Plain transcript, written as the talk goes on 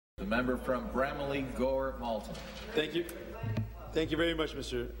member from Bramalea Gore Malton. Thank you. Thank you very much,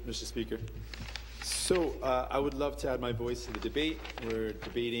 Mr. Speaker. So I would love to add my voice to the debate. We're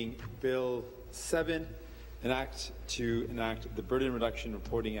debating Bill 7, an act to enact the Burden Reduction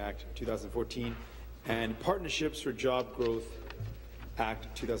Reporting Act 2014 and Partnerships for Job Growth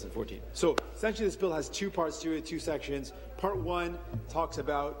Act 2014. So essentially this bill has two parts to it, two sections. Part 1 talks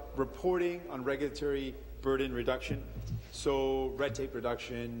about reporting on regulatory burden reduction. So red tape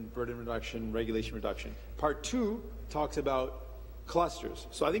reduction, burden reduction, regulation reduction. Part 2 talks about clusters.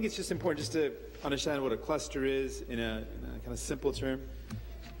 So I think it's just important just to understand what a cluster is in a kind of simple term.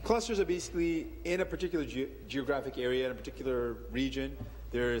 Clusters are basically in a particular geographic area, in a particular region,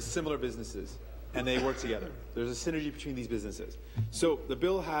 there are similar businesses and they work together. There's a synergy between these businesses. So the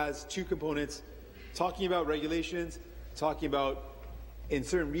bill has two components, talking about regulations, talking about in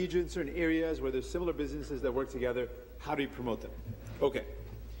certain regions, certain areas where there's similar businesses that work together, how do you promote them? Okay,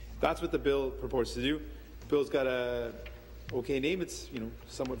 that's what the bill purports to do. The bill's got a okay name, it's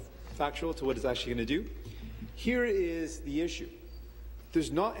somewhat factual to what it's actually going to do. Here is the issue.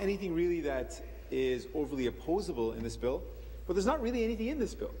 There's not anything really that is overly opposable in this bill, but there's not really anything in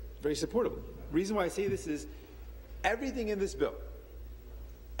this bill very supportable. The reason why I say this is everything in this bill,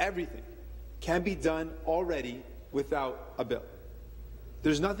 everything can be done already without a bill.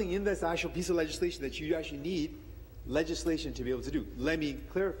 There's nothing in this actual piece of legislation that you actually need legislation to be able to do. Let me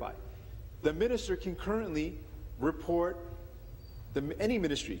clarify. The minister can currently report, any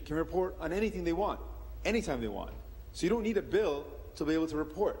ministry can report on anything they want, anytime they want. So you don't need a bill to be able to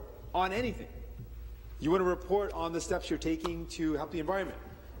report on anything. You want to report on the steps you're taking to help the environment,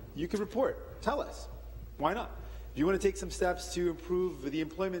 you can report. Tell us. Why not? If you want to take some steps to improve the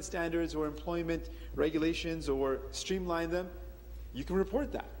employment standards or employment regulations or streamline them, you can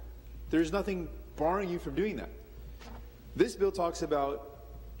report that. There's nothing barring you from doing that. This bill talks about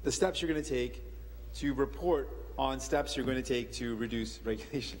the steps you're going to take to report on steps you're going to take to reduce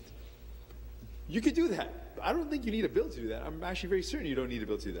regulations. You could do that. I don't think you need a bill to do that. I'm actually very certain you don't need a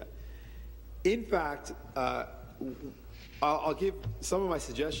bill to do that. In fact, I'll give some of my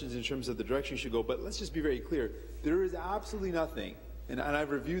suggestions in terms of the direction you should go, but let's just be very clear. There is absolutely nothing, and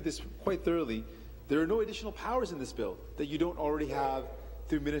I've reviewed this quite thoroughly, there are no additional powers in this bill that you don't already have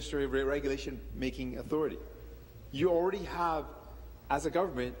through ministerial regulation making authority. You already have, as a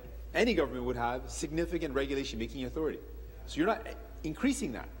government, any government would have significant regulation making authority. So you're not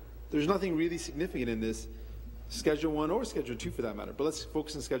increasing that. There's nothing really significant in this Schedule 1 or Schedule 2 for that matter, but let's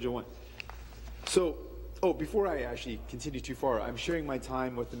focus on Schedule 1. So, before I actually continue too far, I'm sharing my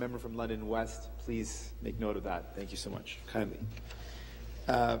time with the member from London West. Please make note of that. Thank you so much, kindly.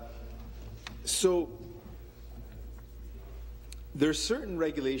 So, there's certain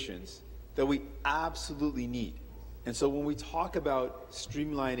regulations that we absolutely need. And so when we talk about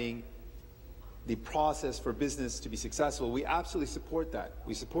streamlining the process for business to be successful, we absolutely support that.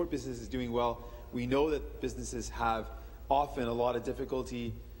 We support businesses doing well. We know that businesses have often a lot of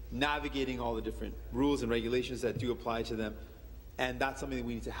difficulty navigating all the different rules and regulations that do apply to them, and that's something that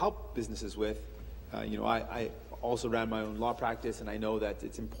we need to help businesses with. I also ran my own law practice, and I know that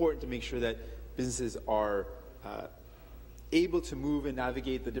it's important to make sure that businesses are able to move and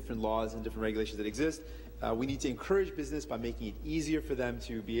navigate the different laws and different regulations that exist. We need to encourage business by making it easier for them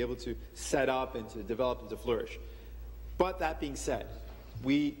to be able to set up and to develop and to flourish. But that being said,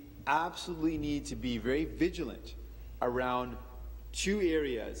 we absolutely need to be very vigilant around two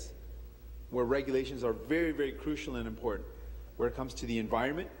areas where regulations are very, very crucial and important. Where it comes to the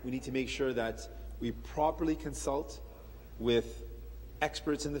environment, we need to make sure that we properly consult with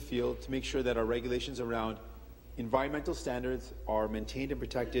experts in the field to make sure that our regulations around environmental standards are maintained and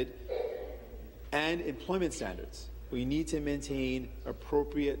protected, and employment standards. We need to maintain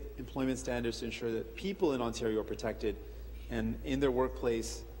appropriate employment standards to ensure that people in Ontario are protected and in their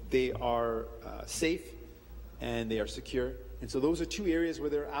workplace they are safe and they are secure. And so those are two areas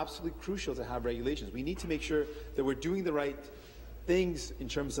where they're absolutely crucial to have regulations. We need to make sure that we're doing the right things in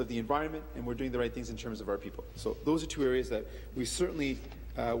terms of the environment and we're doing the right things in terms of our people. So those are two areas that we certainly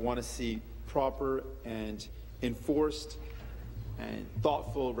want to see proper and enforced and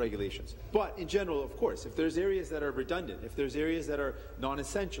thoughtful regulations. But in general, of course, if there's areas that are redundant, if there's areas that are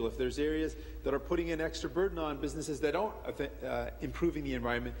non-essential, if there's areas that are putting an extra burden on businesses that aren't improving the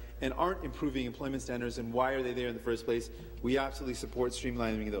environment and aren't improving employment standards, and why are they there in the first place, we absolutely support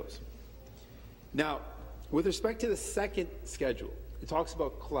streamlining those. Now, with respect to the second schedule, it talks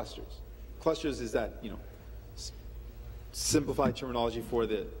about clusters. Clusters is that, simplified terminology for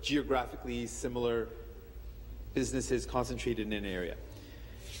the geographically similar businesses concentrated in an area.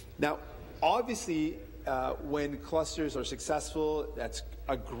 Now, obviously, when clusters are successful, that's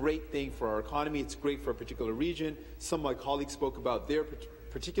a great thing for our economy. It's great for a particular region. Some of my colleagues spoke about their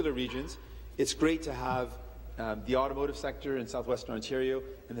particular regions. It's great to have the automotive sector in southwestern Ontario,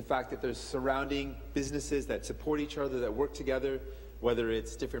 and the fact that there's surrounding businesses that support each other, that work together, whether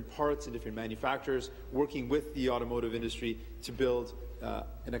it's different parts and different manufacturers working with the automotive industry to build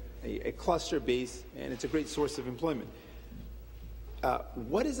a cluster base, and it's a great source of employment.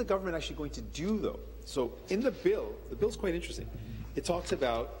 What is the government actually going to do, though? So in the bill's quite interesting. It talks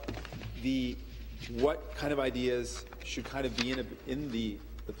about what kind of ideas should kind of be in the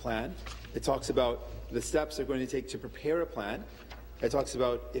plan. It talks about the steps they're going to take to prepare a plan. It talks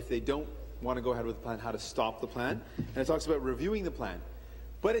about if they don't want to go ahead with the plan, how to stop the plan. And it talks about reviewing the plan.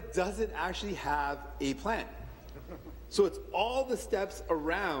 But it doesn't actually have a plan. So it's all the steps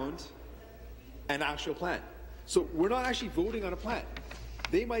around an actual plan. So we're not actually voting on a plan.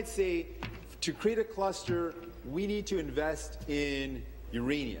 They might say, to create a cluster, we need to invest in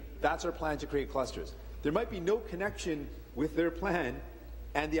uranium. That's our plan to create clusters. There might be no connection with their plan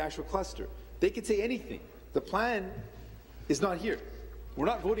and the actual cluster. They could say anything. The plan is not here. We're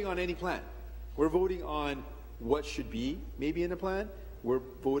not voting on any plan. We're voting on what should be maybe in a plan. We're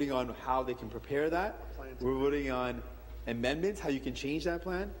voting on how they can prepare that. We're voting on amendments, how you can change that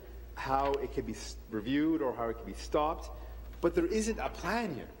plan, how it can be reviewed or how it can be stopped. But there isn't a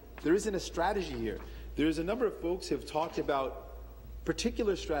plan here. There isn't a strategy here. There's a number of folks who have talked about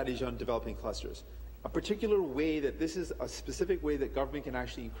particular strategy on developing clusters, a particular way that this is a specific way that government can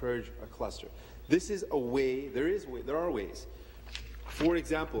actually encourage a cluster. This is a way, there are ways. For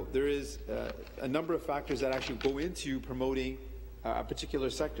example, there is a number of factors that actually go into promoting a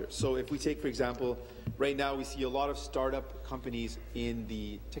particular sector. So if we take, for example, right now we see a lot of startup companies in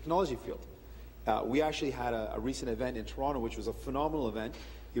the technology field. We actually had a recent event in Toronto, which was a phenomenal event.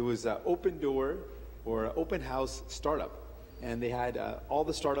 It was Open Door or Open House Startup. And they had all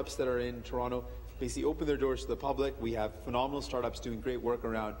the startups that are in Toronto basically open their doors to the public. We have phenomenal startups doing great work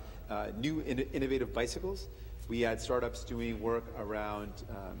around new innovative bicycles. We had startups doing work around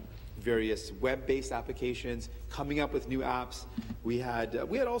various web-based applications, coming up with new apps. We had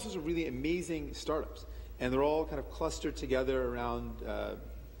all sorts of really amazing startups, and they're all kind of clustered together around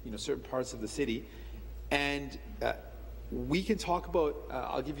certain parts of the city. And we can talk about,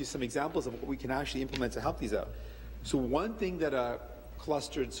 I'll give you some examples of what we can actually implement to help these out. So one thing that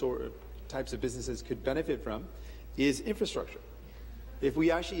clustered sort of types of businesses could benefit from is infrastructure. If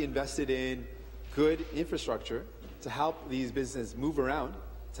we actually invested in good infrastructure to help these businesses move around,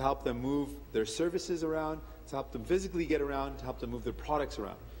 to help them move their services around, to help them physically get around, to help them move their products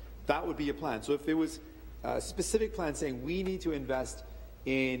around, that would be a plan. So if there was a specific plan saying we need to invest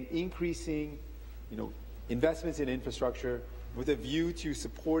in increasing investments in infrastructure with a view to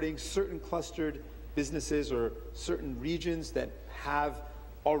supporting certain clustered businesses or certain regions that have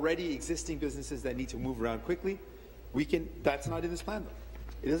already existing businesses that need to move around quickly, that's not in this plan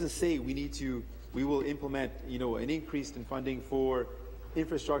though. It doesn't say we will implement an increase in funding for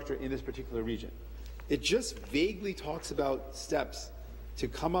infrastructure in this particular region. It just vaguely talks about steps to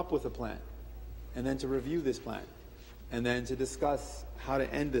come up with a plan, and then to review this plan, and then to discuss how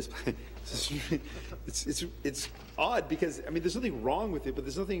to end this plan. It's odd because, I mean, there's nothing wrong with it, but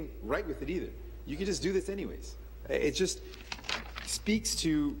there's nothing right with it either. You can just do this anyways. It just speaks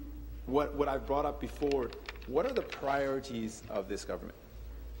to what I've brought up before. What are the priorities of this government?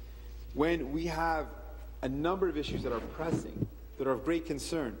 When we have a number of issues that are pressing, that are of great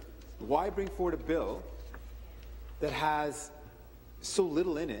concern, why bring forward a bill that has so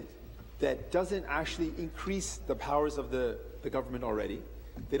little in it that doesn't actually increase the powers of the government already?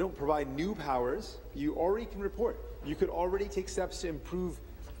 They don't provide new powers. You already can report. You could already take steps to improve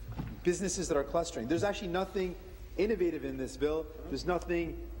businesses that are clustering. There's actually nothing innovative in this bill. There's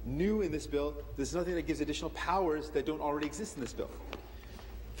nothing new in this bill. There's nothing that gives additional powers that don't already exist in this bill.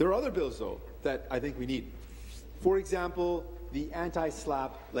 There are other bills, though, that I think we need. For example, the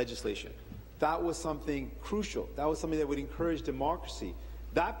anti-SLAPP legislation. That was something crucial. That was something that would encourage democracy.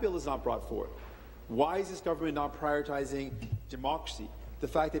 That bill is not brought forward. Why is this government not prioritizing democracy? The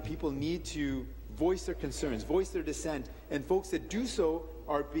fact that people need to voice their concerns, voice their dissent, and folks that do so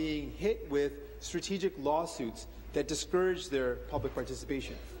are being hit with strategic lawsuits that discourage their public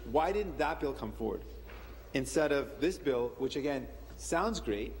participation. Why didn't that bill come forward instead of this bill, which again sounds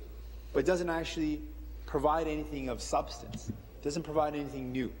great, but doesn't actually provide anything of substance, doesn't provide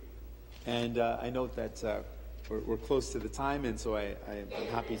anything new? And I note that we're close to the time, and so I'm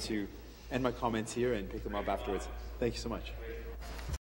happy to end my comments here and pick them up afterwards. Thank you so much.